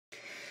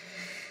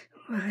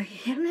Why,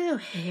 hello,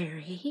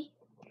 Harry.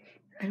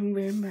 I'm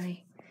wearing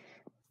my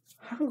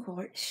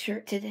Hogwarts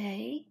shirt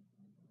today.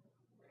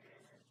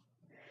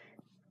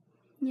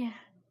 Yeah,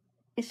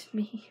 it's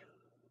me.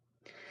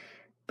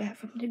 Back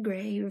from the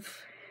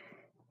grave.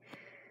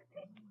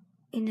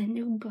 In a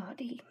new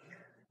body.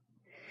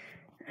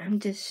 I'm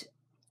just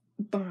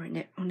born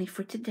it only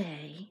for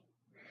today.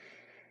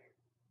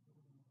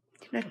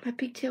 Do you like my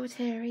pigtails,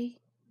 Harry?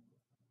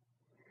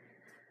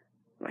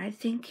 Why,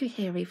 thank you,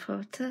 Harry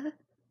Potter.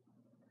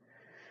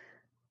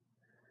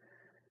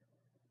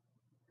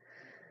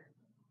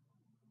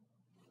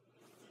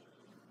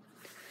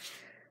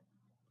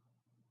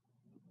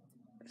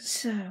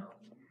 So,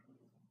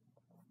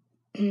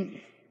 I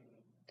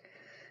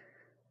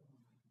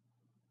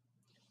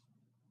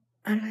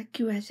like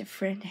you as a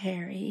friend,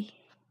 Harry.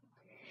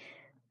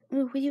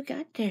 Ooh, what you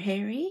got there,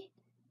 Harry?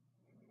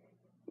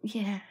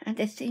 Yeah, I'm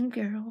the same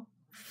girl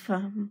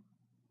from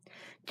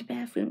the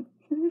bathroom.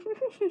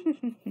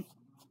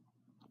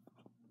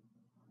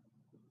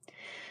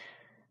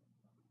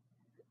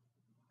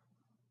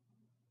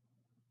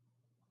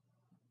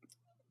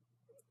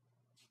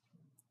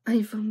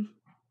 I'm from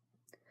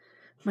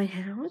my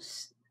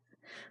house.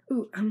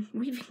 Ooh, I'm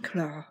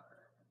Ravenclaw.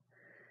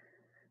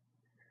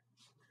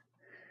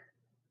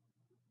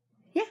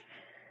 Yeah.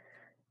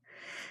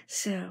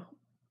 So,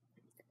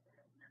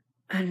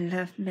 I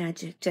love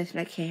magic just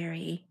like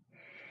Harry.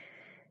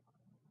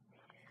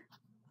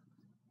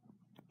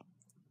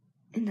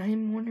 And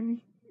I'm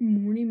Moaning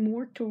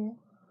Mortal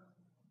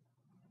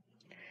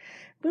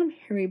from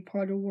Harry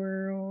Potter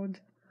world.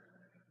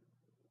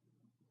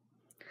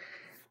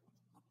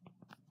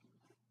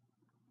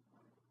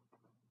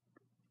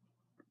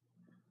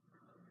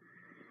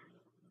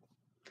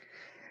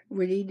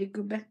 Ready to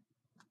go back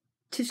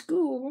to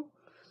school.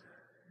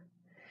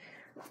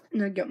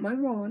 And I got my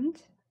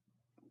wand.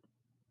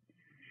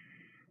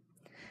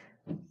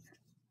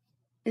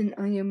 And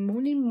I am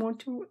Moaning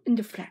Mortal in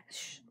the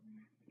flesh.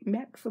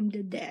 Back from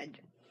the dead.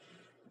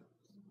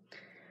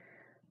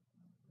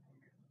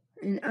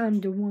 And I'm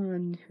the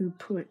one who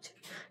put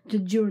the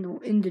journal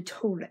in the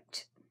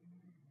toilet.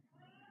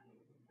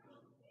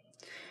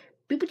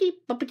 Boopity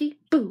boppity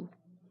boo.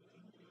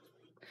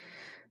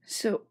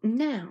 So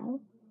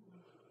now,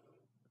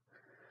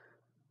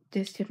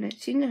 just to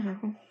let you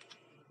know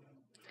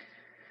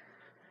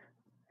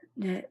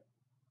that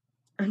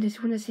I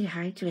just want to say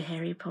hi to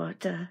Harry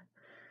Potter.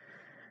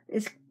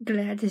 It's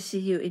glad to see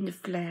you in the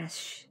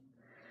flesh.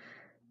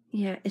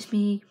 Yeah, it's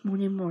me,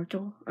 Moaning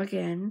Mortal,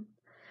 again,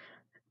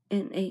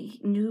 in a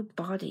new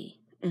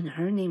body. And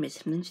her name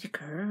is Lindsay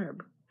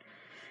Curb.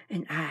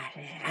 And I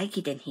like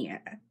it in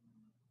here.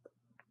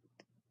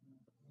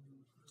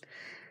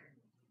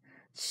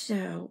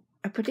 So,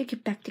 I put to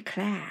get back to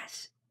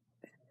class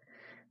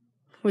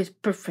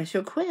with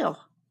Professor Quill.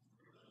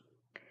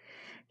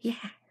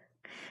 Yeah.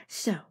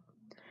 So,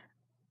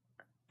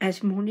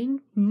 as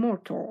Moaning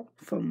Mortal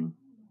from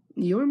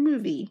your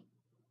movie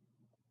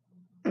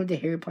of the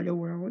Harry Potter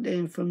world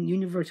and from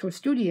Universal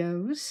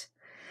Studios,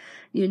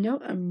 you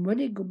know I'm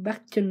ready to go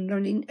back to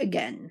learning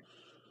again.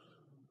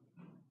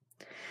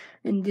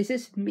 And this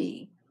is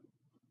me,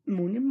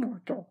 Moaning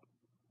Mortal,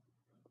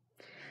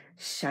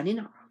 signing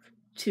off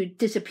to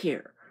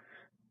disappear.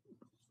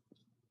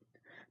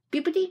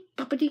 Bippity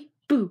boppity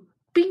boo,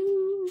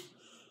 bing.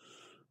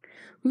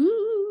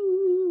 Woo.